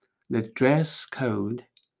the dress code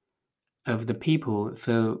of the people.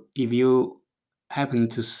 So if you happen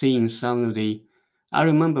to see some of the, I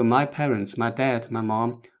remember my parents, my dad, my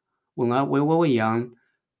mom, when we were young,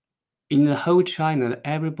 in the whole China,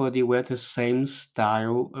 everybody wear the same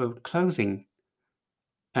style of clothing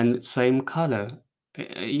and same color.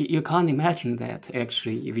 You can't imagine that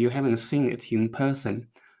actually if you haven't seen it in person.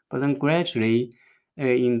 But then gradually,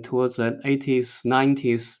 in towards the 80s,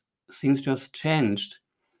 90s, things just changed.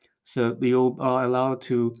 So you are allowed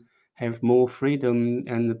to have more freedom,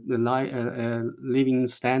 and the living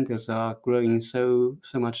standards are growing so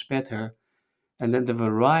much better. And then the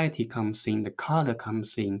variety comes in, the color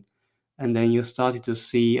comes in, and then you started to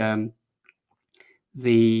see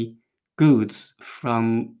the goods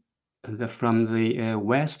from the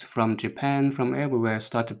West, from Japan, from everywhere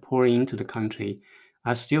started pouring into the country.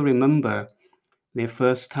 I still remember the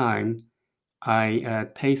first time I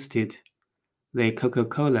tasted the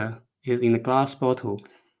Coca-Cola in a glass bottle,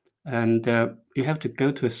 and you have to go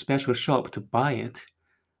to a special shop to buy it.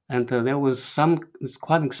 And there was it's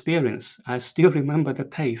quite an experience. I still remember the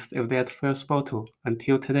taste of that first bottle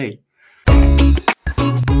until today.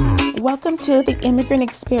 Welcome to the Immigrant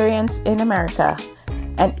Experience in America,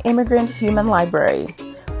 an immigrant human library,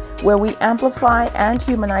 where we amplify and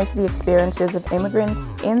humanize the experiences of immigrants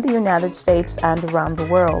in the United States and around the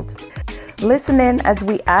world. Listen in as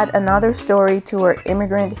we add another story to our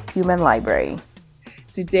immigrant human library.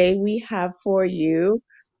 Today we have for you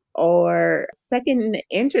our second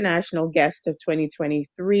international guest of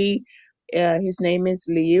 2023. His name is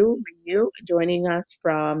Liu. Liu, joining us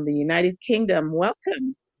from the United Kingdom.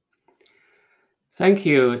 Welcome. Thank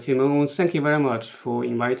you, Simon. Thank you very much for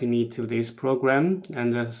inviting me to this program,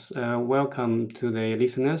 and welcome to the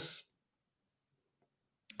listeners.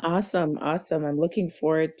 Awesome. I'm looking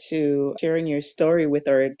forward to sharing your story with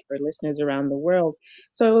our listeners around the world.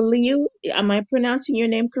 So, Liu, am I pronouncing your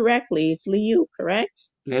name correctly? It's Liu, correct?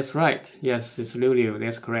 That's right. Yes, it's Lulu.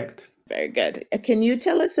 That's correct. Very good. Can you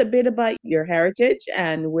tell us a bit about your heritage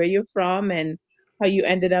and where you're from and how you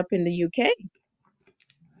ended up in the UK?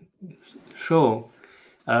 Sure.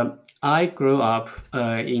 I grew up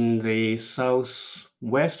in the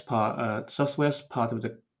southwest part of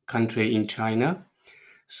the country in China.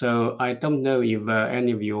 So I don't know if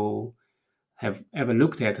any of you have ever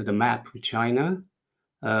looked at the map of China.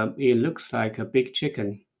 It looks like a big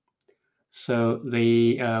chicken. So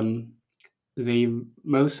the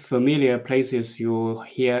most familiar places you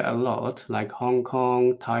hear a lot, like Hong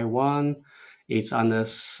Kong, Taiwan, it's on the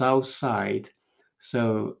south side.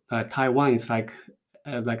 So Taiwan is like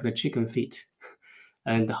the chicken feet,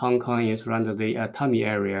 and Hong Kong is around the tummy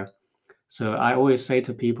area. So I always say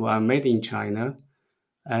to people, I'm made in China,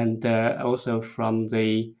 and also from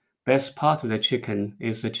the best part of the chicken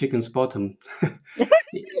is the chicken's bottom.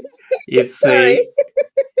 It's a Sorry.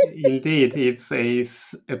 Indeed, it's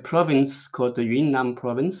a province called the Yunnan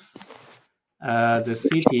province. The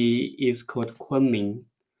city is called Kunming.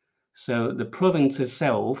 So the province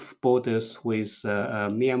itself borders with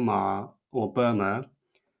Myanmar or Burma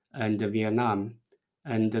and Vietnam.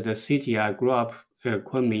 And the city I grew up,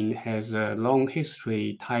 Kunming, has a long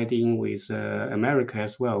history tied in with America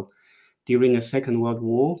as well. During the Second World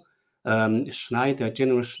War,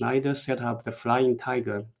 General Schneider set up the Flying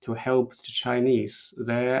Tiger to help the Chinese.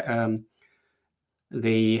 The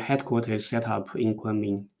headquarters set up in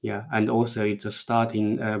Kunming, yeah, and also it's a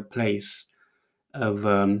starting place of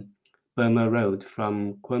Burma Road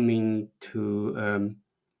from Kunming to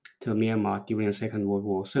Myanmar during the Second World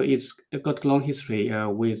War. So it's got long history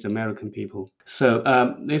with American people. So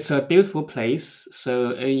it's a beautiful place.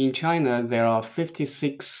 So in China, there are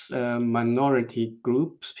 56 minority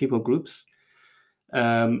groups, people groups.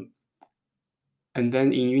 And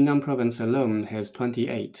then in Yunnan province alone has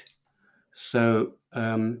 28. So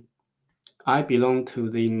I belong to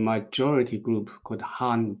the majority group called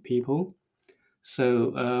Han people.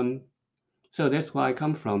 So so that's where I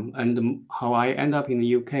come from. And how I end up in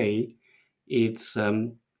the UK, it's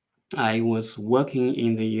I was working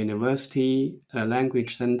in the university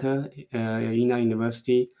language center, Yunnan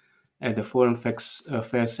University, as the Foreign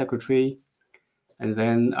Affairs Secretary. And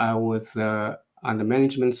then I was on the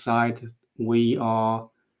management side. We are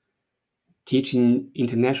teaching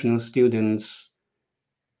international students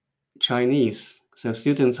Chinese. So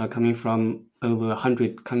students are coming from over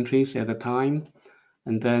 100 countries at a time.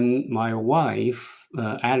 And then my wife,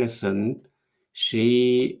 Alison,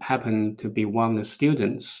 she happened to be one of the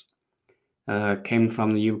students, came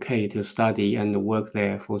from the UK to study and work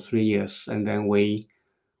there for 3 years. And then we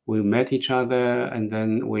met each other, and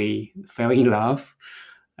then we fell in love,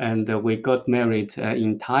 and we got married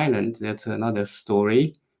in Thailand. That's another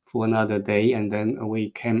story for another day, and then we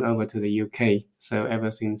came over to the UK. So ever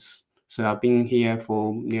since, so I've been here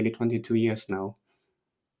for nearly 22 years now.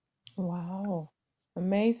 Wow.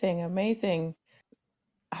 Amazing, amazing.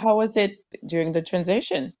 How was it during the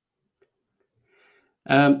transition?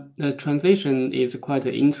 The transition is quite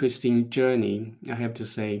an interesting journey, I have to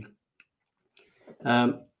say.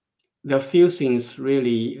 Um, there are few things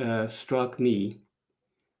really struck me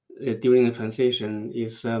during the transition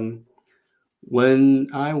is when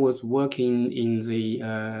I was working in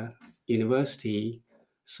the university,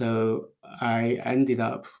 so I ended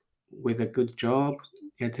up with a good job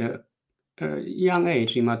at a young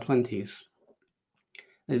age in my 20s.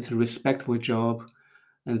 It's a respectful job.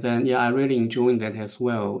 And then, yeah, I really enjoyed that as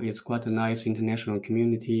well. It's quite a nice international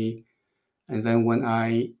community. And then when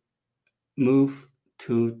I moved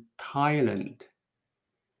to Thailand,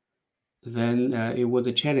 then it was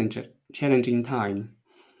a challenging time.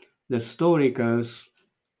 The story goes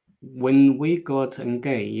when we got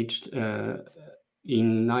engaged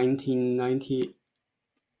in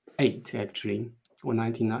 1998, actually, or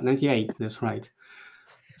 1998, that's right.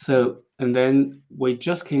 So, and then we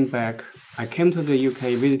just came back. I came to the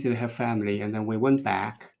UK, visited her family, and then we went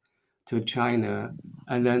back to China.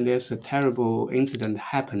 And then there's a terrible incident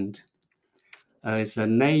happened. It's a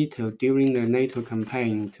NATO, during the NATO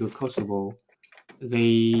campaign to Kosovo,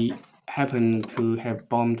 they happened to have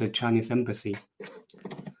bombed the Chinese embassy.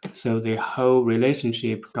 So the whole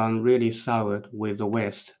relationship gone really soured with the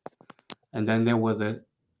West. And then there was a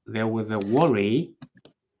worry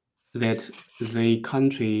that the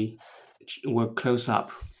country will close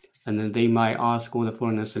up, and then they might ask all the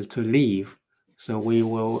foreigners to leave. So we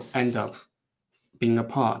will end up being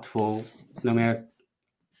apart for no matter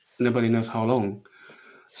nobody knows how long.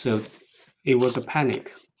 So it was a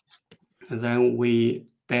panic. And then we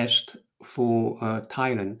dashed for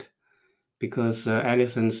Thailand because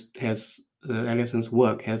Allison's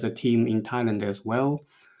work has a team in Thailand as well,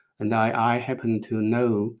 and I happen to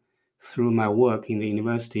know through my work in the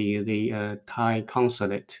university the Thai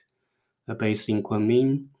consulate based in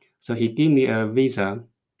Kunming. So he gave me a visa,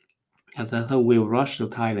 and then we rushed to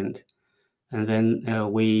Thailand, and then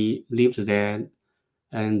we lived there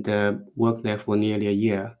and worked there for nearly a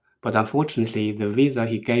year. But unfortunately, the visa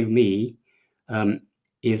he gave me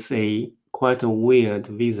is a quite a weird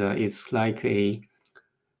visa. It's like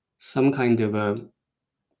some kind of a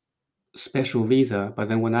special visa. But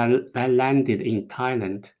then when I landed in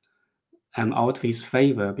Thailand, I'm out of his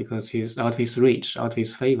favor because he's out of his reach, out of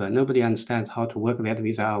his favor. Nobody understands how to work that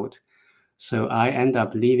visa out. So I end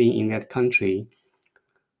up living in that country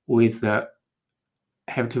with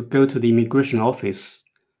have to go to the immigration office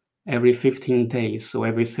every 15 days or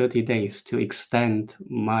every 30 days to extend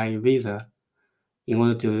my visa in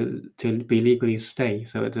order to be legally stay.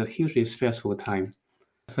 So it's a hugely stressful time.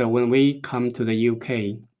 So when we come to the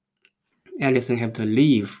UK, Alison have to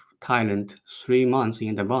leave Thailand 3 months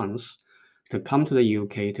in advance to come to the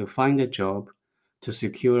UK to find a job, to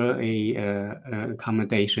secure a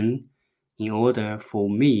accommodation in order for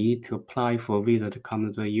me to apply for a visa to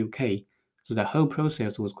come to the UK. So the whole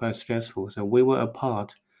process was quite stressful. So we were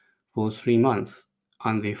apart for 3 months.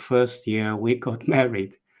 On the first year, we got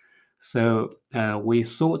married. So we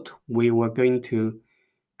thought we were going to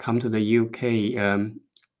come to the UK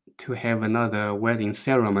to have another wedding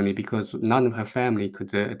ceremony because none of her family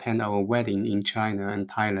could attend our wedding in China and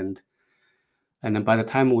Thailand. And then by the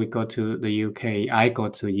time we got to the UK, I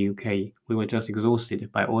got to UK, we were just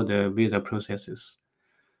exhausted by all the visa processes.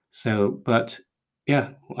 So, but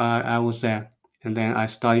yeah, I was there, and then I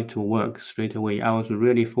started to work straight away. I was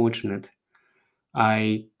really fortunate.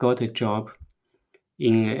 I got a job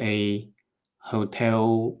in a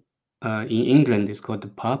hotel. In England, it's called the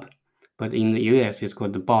pub, but in the US, it's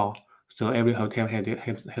called the bar. So every hotel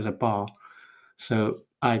has a bar. So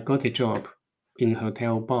I got a job in a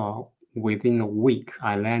hotel bar. Within a week,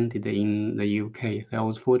 I landed in the UK. So I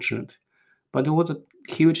was fortunate, but it was a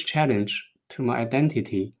huge challenge to my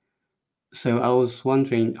identity. So I was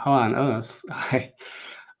wondering how on earth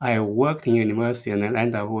I worked in university and then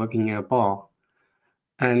ended up working in a bar.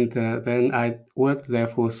 And then I worked there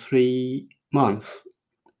for 3 months.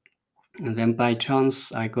 And then by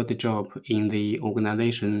chance, I got a job in the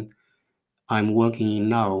organization I'm working in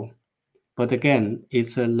now. But again,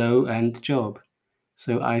 it's a low-end job.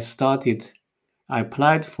 So I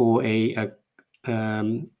applied for a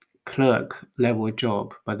clerk level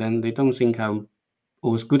job, but then they don't think I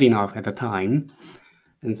was good enough at the time.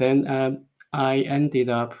 And then I ended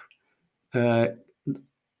up uh,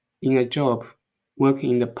 in a job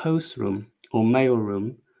working in the post room or mail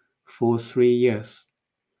room for 3 years.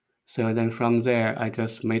 So then from there, I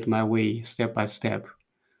just made my way step by step.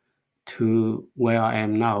 to where I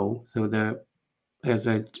am now. So as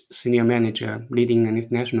a senior manager leading an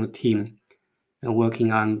international team and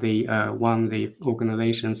working on the one of the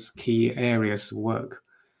organization's key areas of work.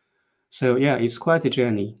 So yeah, it's quite a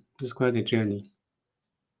journey. It's quite a journey.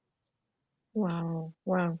 Wow,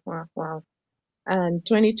 wow, wow, wow. And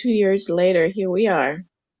 22 years later, here we are.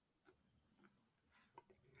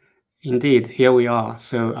 Indeed, here we are.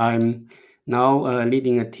 So I'm now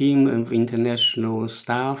leading a team of international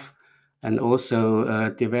staff and also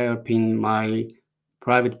developing my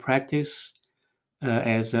private practice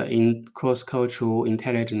as a in cross-cultural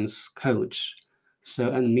intelligence coach. So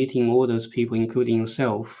and meeting all those people, including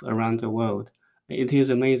yourself, around the world. It is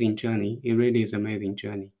amazing journey. It really is amazing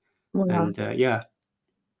journey. Wow, And yeah,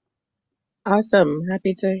 awesome.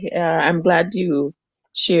 Happy to, I'm glad you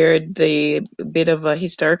shared the bit of a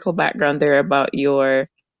historical background there about the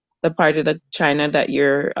part of the China that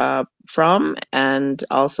you're from, and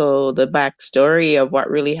also the backstory of what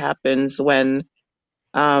really happens when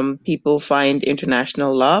people find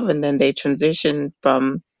international love and then they transition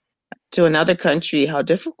from to another country, how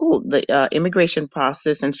difficult the immigration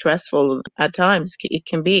process and stressful at times it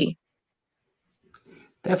can be.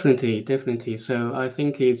 definitely, definitely. So I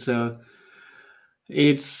think it's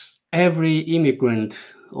every immigrant,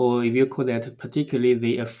 or if you call that particularly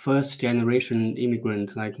the first generation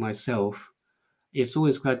immigrant like myself, it's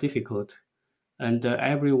always quite difficult. And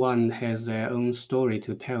everyone has their own story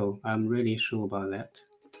to tell. I'm really sure about that.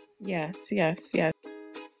 Yes, yes, yes.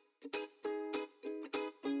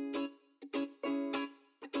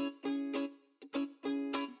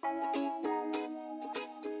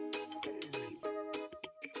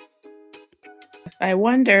 I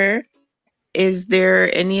wonder, is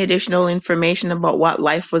there any additional information about what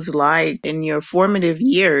life was like in your formative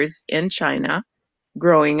years in China,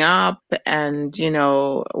 growing up, and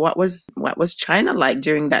what was China like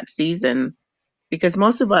during that season? Because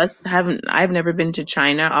most of us haven't, I've never been to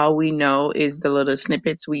China. All we know is the little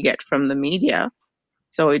snippets we get from the media.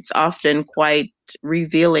 So it's often quite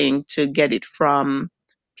revealing to get it from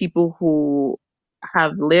people who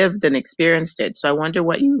have lived and experienced it. So I wonder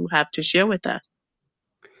what you have to share with us.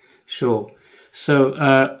 Sure. So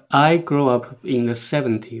I grew up in the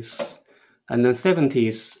 70s, and the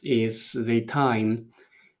 70s is the time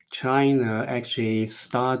China actually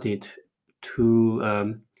started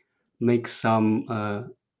to make some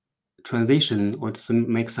transition or to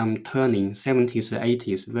make some turning. 70s to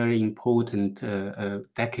 80s, very important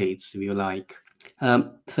decades, if you like.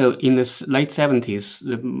 So in the late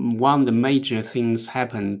 70s, one of the major things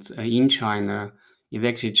happened in China is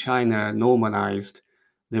actually China normalized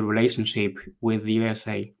the relationship with the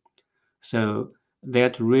USA. So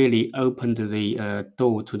that really opened the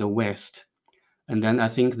door to the West. And then I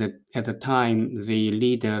think that at the time, the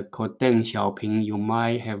leader called Deng Xiaoping, you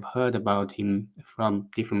might have heard about him from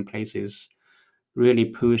different places, really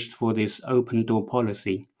pushed for this open door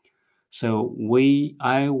policy. So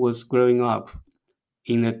I was growing up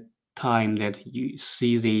in a time that you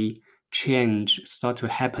see the change start to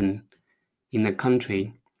happen in the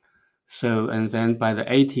country. So, and then by the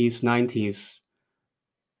 80s, 90s,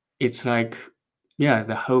 it's like, yeah,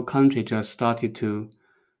 the whole country just started to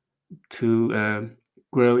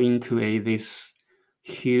grow into this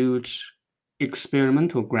huge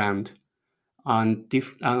experimental ground on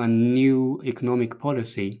a new economic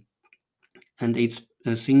policy, and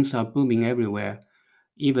things are booming everywhere.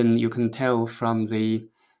 Even you can tell from the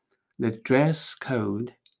dress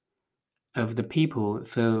code of the people.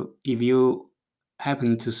 So if you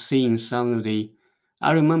happen to see some of the,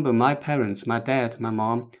 I remember my parents, my dad, my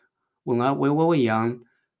mom, when we were young,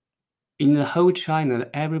 in the whole China,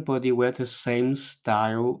 everybody wear the same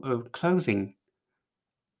style of clothing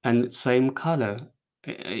and same color.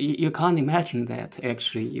 You can't imagine that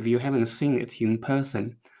actually if you haven't seen it in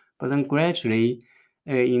person. But then gradually,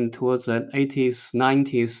 in towards the 80s,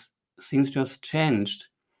 90s, things just changed.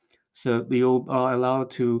 So you are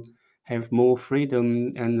allowed to have more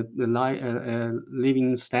freedom, and the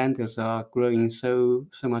living standards are growing so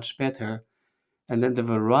much better. And then the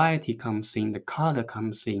variety comes in, the color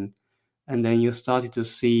comes in, and then you started to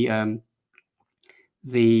see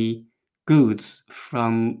the goods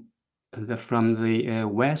from the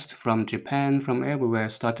West, from Japan, from everywhere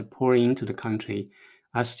started pouring into the country.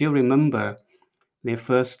 I still remember the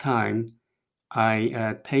first time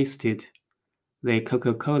I tasted the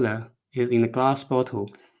Coca-Cola in a glass bottle,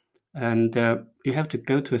 and you have to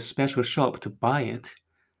go to a special shop to buy it.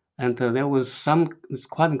 And there was it's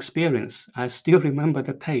quite an experience. I still remember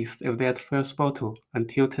the taste of that first bottle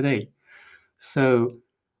until today. So,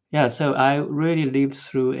 yeah, so I really lived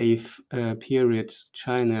through a period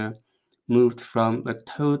China moved from a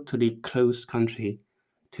totally closed country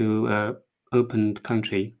to an open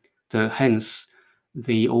country. Hence,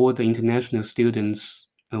 all the international students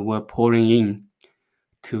were pouring in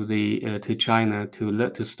to China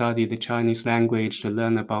to study the Chinese language, to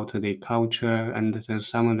learn about the culture, and then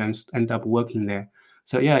some of them end up working there.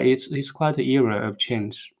 So yeah, it's quite an era of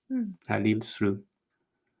change I lived through.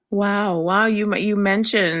 Wow, wow. You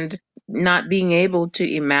mentioned not being able to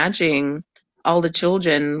imagine all the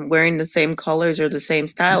children wearing the same colors or the same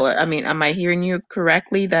style. I mean, am I hearing you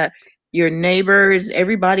correctly that your neighbors,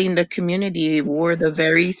 everybody in the community wore the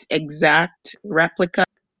very exact replica?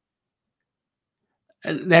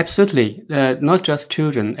 Absolutely, not just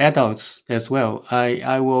children, adults as well.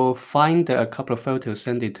 I will find a couple of photos,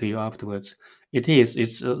 send it to you afterwards.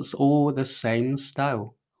 It's all the same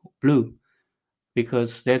style, blue,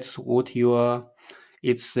 because that's what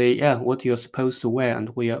what you're supposed to wear and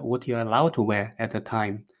what you're allowed to wear at the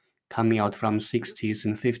time, coming out from 60s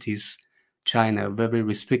and 50s China, very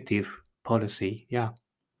restrictive policy. Yeah.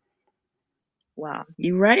 Wow,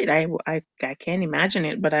 you're right. I can't imagine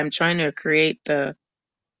it, but I'm trying to create the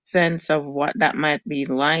sense of what that might be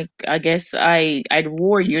like. I guess I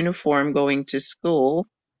wore uniform going to school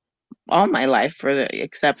all my life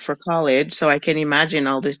except for college, so I can imagine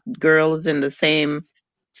all the girls in the same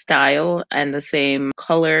style and the same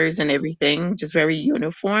colors and everything, just very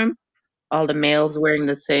uniform. All the males wearing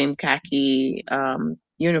the same khaki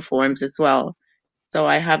uniforms as well. So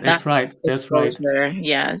I have that That's right. That's right. exposure.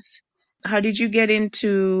 Yes. How did you get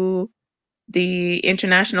into the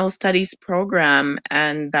international studies program,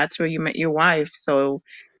 and that's where you met your wife? So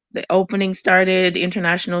the opening started,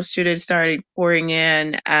 international students started pouring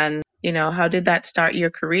in, and how did that start your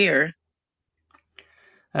career?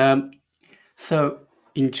 Um, so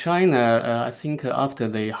in China, I think after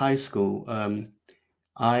the high school,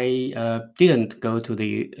 I didn't go to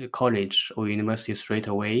the college or university straight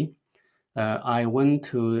away. I went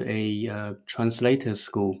to a translator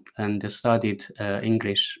school and studied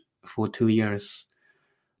English for 2 years.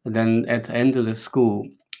 Then at the end of the school,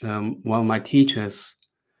 one of my teachers,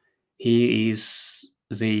 he is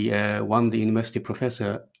one of the university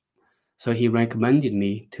professor, so he recommended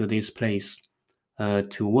me to this place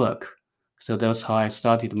to work. So that's how I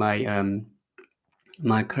started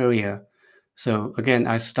my career. So again,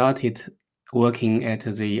 I started working at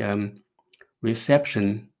the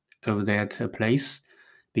reception of that place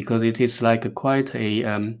because it is quite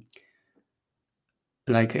a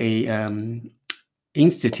like a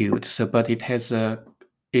institute. So, but it has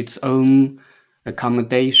its own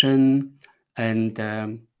accommodation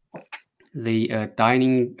and the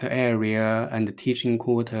dining area and the teaching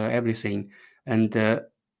quarter, everything. And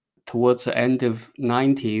towards the end of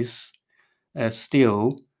 90s,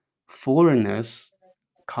 still foreigners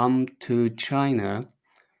come to China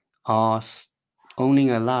are only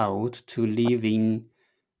allowed to live in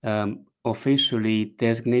officially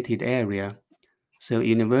designated area. So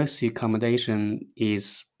university accommodation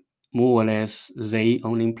is more or less the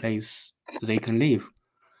only place they can live.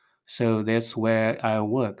 So that's where I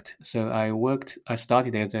worked. I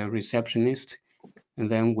started as a receptionist,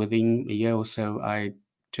 and then within a year or so, I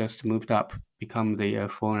just moved up, become the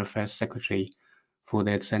foreign affairs secretary for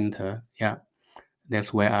that center. Yeah,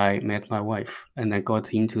 that's where I met my wife, and I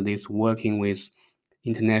got into this working with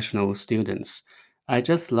international students. I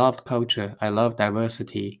just loved culture. I love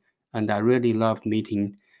diversity, and I really loved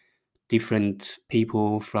meeting different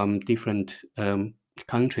people from different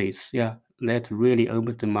countries. Yeah, that really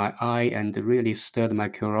opened my eye and really stirred my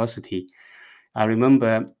curiosity. I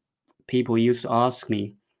remember people used to ask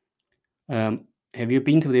me, have you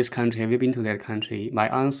been to this country? Have you been to that country? My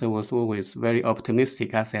answer was always very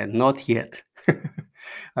optimistic. I said, not yet.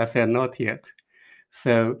 I said, not yet.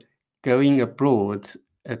 So going abroad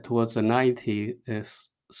towards the 90s is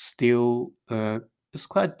still it's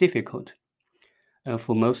quite difficult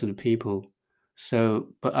for most of the people. So,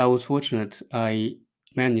 but I was fortunate. I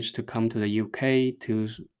managed to come to the UK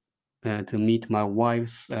to meet my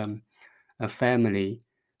wife's family.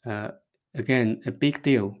 Uh, Again, a big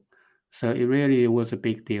deal. So it really was a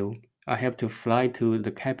big deal. I have to fly to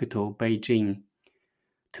the capital, Beijing,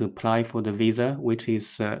 to apply for the visa, which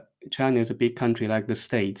is China is a big country like the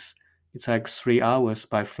States. It's like 3 hours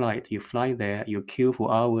by flight. You fly there, you queue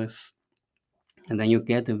for hours, and then you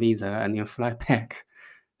get the visa and you fly back.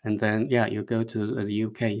 And then, yeah, you go to the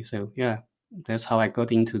UK. So, yeah, that's how I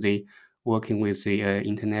got into the working with the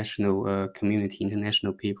international community,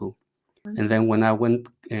 international people. And then when I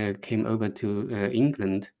came over to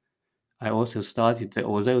England, I also started,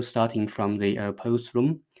 although starting from the post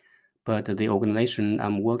room, but the organization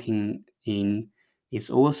I'm working in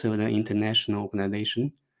is also an international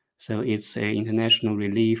organization. So it's an international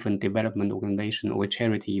relief and development organization, or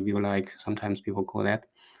charity, if you like. Sometimes people call that.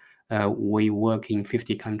 We work in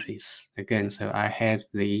 50 countries again. So I had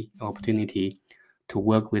the opportunity to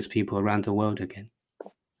work with people around the world again.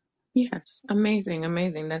 Yes, amazing,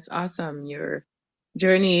 amazing. That's awesome. Your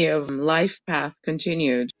journey of life path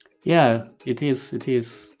continued. Yeah, it is. It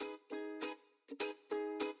is.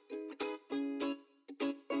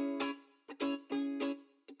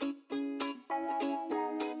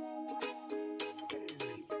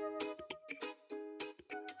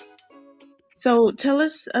 So tell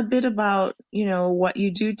us a bit about, what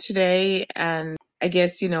you do today and I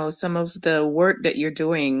guess, some of the work that you're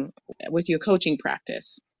doing with your coaching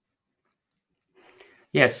practice.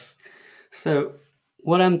 Yes. So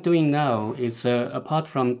what I'm doing now is, apart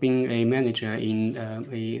from being a manager in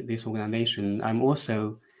this organization, I'm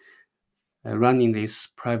also running this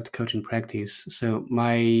private coaching practice. So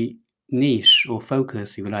my niche or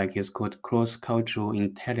focus, if you like, is called cross-cultural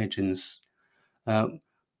intelligence, uh,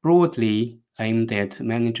 broadly aimed at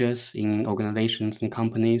managers in organizations and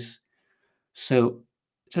companies. So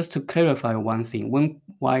just to clarify one thing, when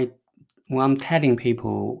I'm telling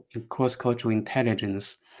people cross-cultural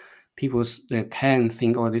intelligence, people can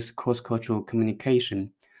think, oh, this cross-cultural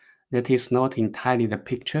communication. That is not entirely the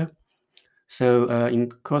picture. So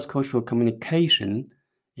in cross-cultural communication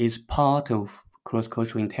is part of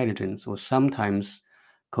cross-cultural intelligence, or sometimes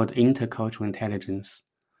called intercultural intelligence.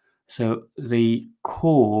 So the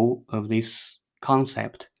core of this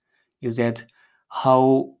concept is that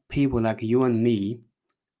how people like you and me,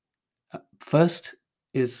 first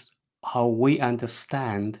is how we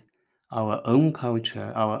understand our own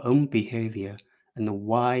culture, our own behavior, and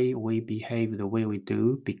why we behave the way we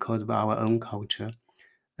do because of our own culture.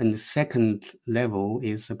 And the second level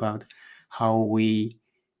is about how we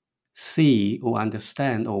see or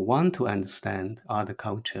understand or want to understand other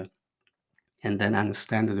culture, and then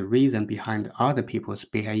understand the reason behind other people's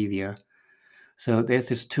behavior. So there's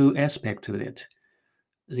this two aspects to it.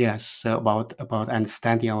 Yes, so about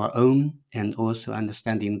understanding our own and also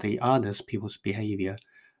understanding the others people's behavior.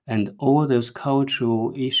 And all those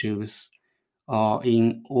cultural issues are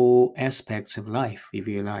in all aspects of life, if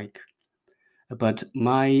you like. But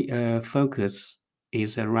my focus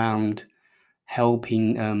is around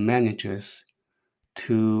helping managers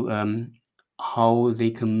to how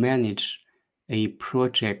they can manage a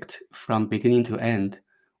project from beginning to end,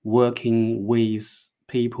 working with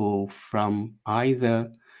people from either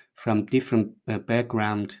from different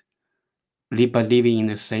background, but living in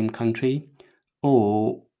the same country,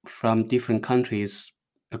 or from different countries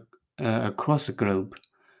across the globe.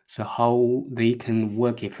 So how they can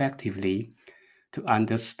work effectively to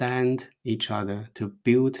understand each other, to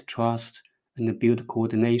build trust and build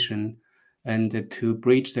coordination, and to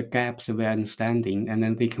bridge the gaps of understanding, and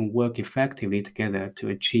then they can work effectively together to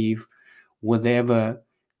achieve whatever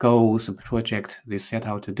goals of the project they set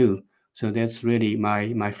out to do. So that's really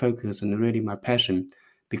my focus and really my passion,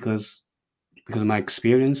 because of my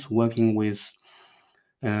experience working with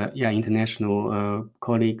international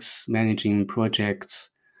colleagues managing projects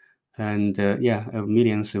and of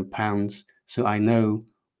millions of pounds. So I know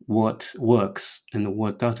what works and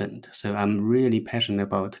what doesn't. So I'm really passionate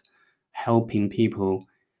about helping people,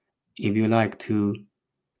 if you like, to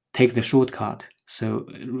take the shortcut. So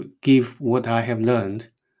give what I have learned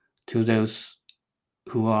to those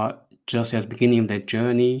who are just at the beginning of their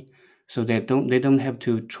journey, so they don't have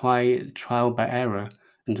to try trial by error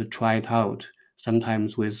and to try it out.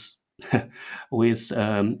 Sometimes with with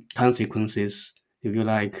consequences, if you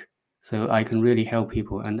like. So I can really help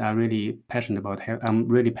people, and I'm really passionate about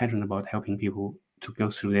helping people to go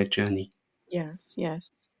through their journey. Yes, yes.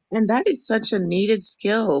 And that is such a needed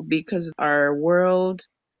skill because our world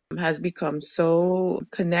has become so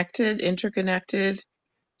connected, interconnected.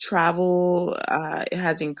 Travel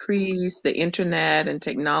has increased, the internet and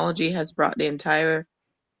technology has brought the entire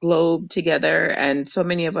globe together, and so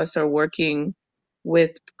many of us are working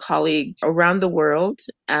with colleagues around the world,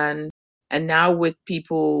 and now with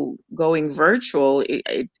people going virtual,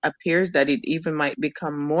 it appears that it even might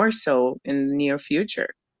become more so in the near future.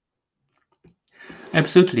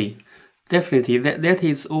 Absolutely, definitely. That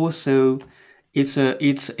is also it's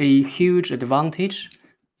a huge advantage,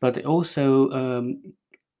 but it also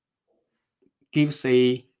gives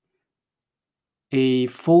a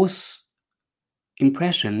false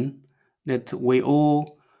impression that we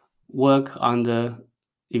all work on the,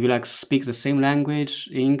 if you like, speak the same language,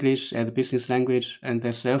 English as a business language, and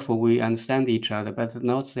that therefore we understand each other. But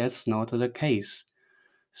that's not the case.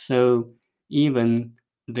 So even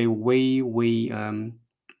the way we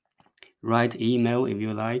write email, if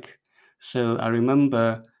you like. So I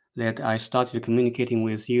remember that I started communicating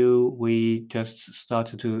with you. We just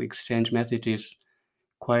started to exchange messages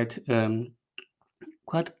quite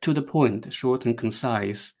quite to the point, short and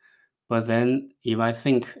concise. But then, if I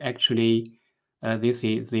think actually, this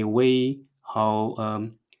is the way how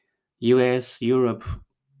U.S., Europe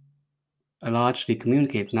largely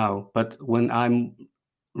communicate now. But when I'm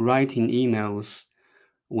writing emails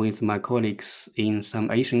with my colleagues in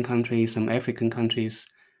some Asian countries, some African countries,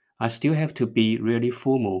 I still have to be really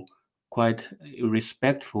formal, quite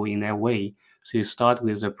respectful in that way. So you start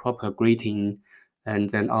with a proper greeting and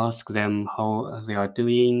then ask them how they are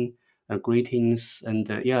doing, greetings, and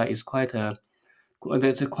yeah, it's quite a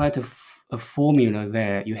there's quite a formula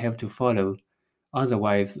there you have to follow.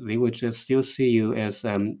 Otherwise, they would just still see you as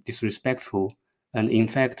disrespectful. And in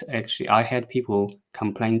fact, actually, I had people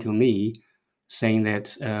complain to me saying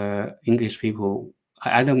that English people,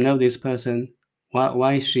 I don't know this person.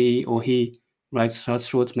 Why she or he writes such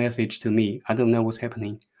short message to me? I don't know what's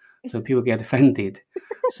happening. So people get offended.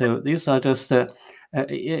 So these are just,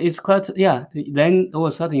 it's quite, yeah. Then all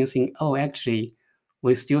of a sudden you think, oh, actually,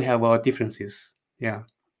 we still have our differences. Yeah.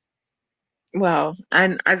 Well,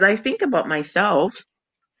 and as I think about myself,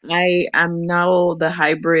 I am now the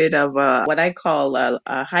hybrid of what I call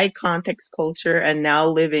a high context culture and now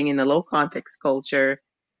living in a low context culture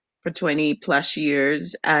for 20 plus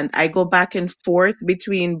years. And I go back and forth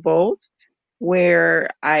between both, where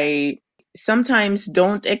I sometimes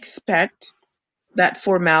don't expect that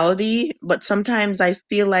formality, but sometimes I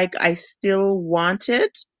feel like I still want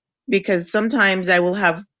it because sometimes I will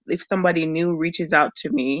have, if somebody new reaches out to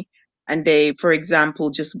me and they, for example,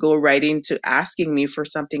 just go right into asking me for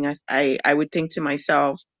something, I would think to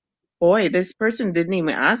myself, boy, this person didn't even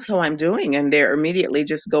ask how I'm doing, and they're immediately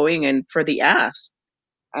just going in for the ask.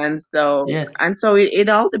 Yeah. And so it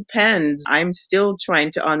all depends. I'm still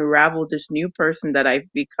trying to unravel this new person that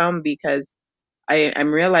I've become because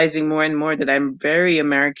I'm realizing more and more that I'm very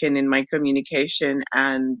American in my communication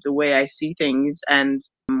and the way I see things. And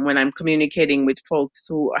when I'm communicating with folks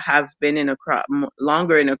who have been in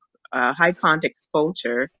longer in a high context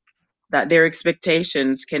culture, that their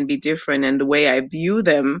expectations can be different, and the way I view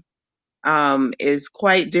them is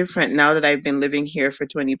quite different now that I've been living here for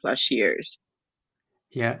 20 plus years.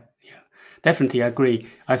 Yeah, yeah, definitely agree.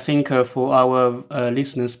 I think for our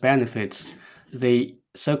listeners' benefits, the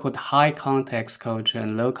so-called high context culture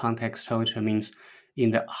and low context culture means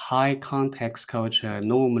in the high context culture,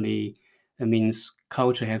 normally it means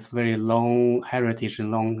culture has very long heritage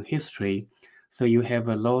and long history. So you have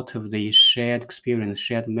a lot of the shared experience,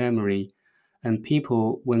 shared memory, and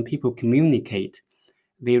people, when people communicate,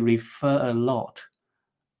 they refer a lot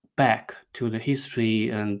back to the history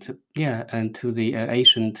and yeah, and to the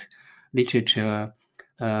ancient literature,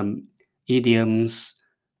 um, idioms,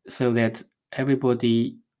 so that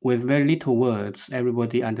everybody with very little words,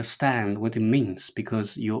 everybody understand what it means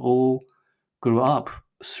because you all grew up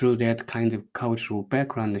through that kind of cultural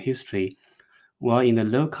background and history. While in the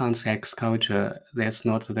low context culture, that's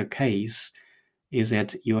not the case. Is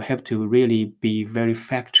that you have to really be very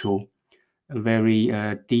factual, very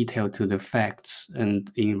detailed to the facts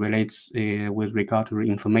and in relates with regard to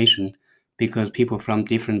information because people from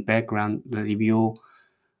different background if you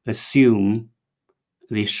assume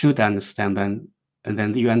they should understand and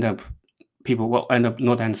then you end up people will end up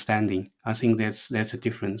not understanding. I think that's a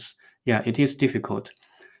difference. Yeah, it is difficult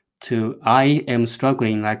to I am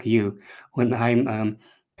struggling like you when I'm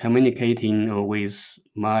communicating with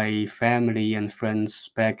my family and friends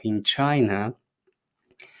back in China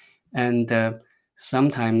and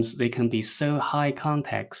sometimes they can be so high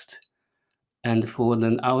context and for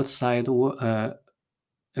an outside a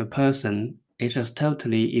person it's just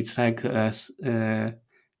totally it's like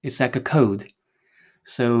a code.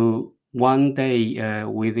 So one day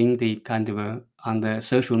within the kind of on the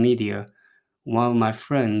social media, one of my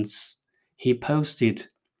friends he posted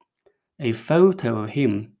a photo of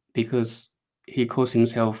him because he calls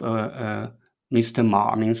himself Mr.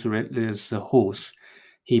 Ma, means is a horse.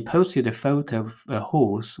 He posted a photo of a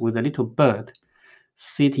horse with a little bird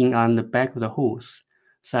sitting on the back of the horse.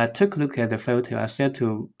 So I took a look at the photo. I said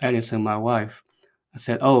to Alison, my wife, I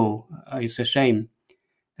said, "Oh, it's a shame.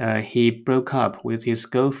 He broke up with his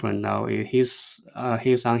girlfriend. Now he's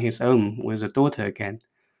on his own with a daughter again."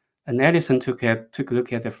 And Alison took a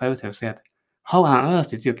look at the photo. Said, "How on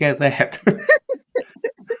earth did you get that?"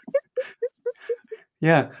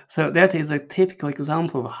 Yeah, so that is a typical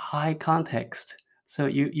example of high context. So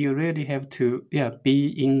you really have to be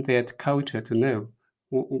in that culture to know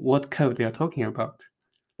what code they are talking about.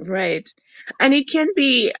 Right. And it can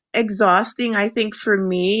be exhausting, I think, for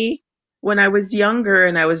me, When I was younger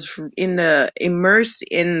and I was immersed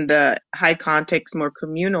in the high context, more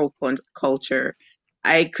communal culture,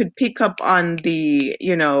 I could pick up on the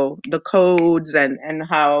codes and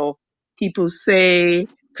how people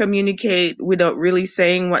communicate without really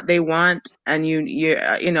saying what they want. And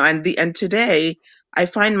and today I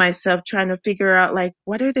find myself trying to figure out, like,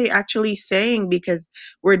 what are they actually saying? Because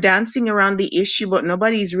we're dancing around the issue, but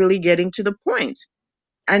nobody's really getting to the point.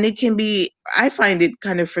 And I find it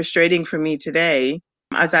kind of frustrating for me today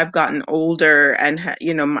as I've gotten older and,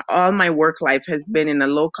 all my work life has been in a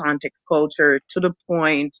low context culture, to the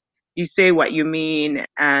point. You say what you mean,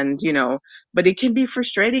 but it can be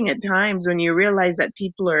frustrating at times when you realize that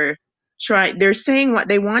people they're saying what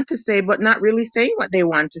they want to say, but not really saying what they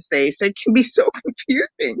want to say. So it can be so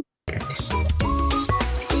confusing.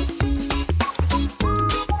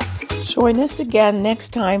 Join us again next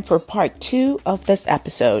time for part 2 of this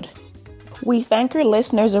episode. We thank our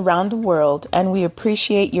listeners around the world, and we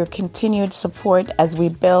appreciate your continued support as we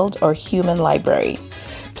build our human library.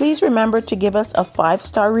 Please remember to give us a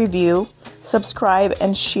 5-star review, subscribe,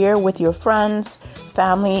 and share with your friends,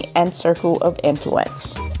 family, and circle of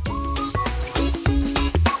influence.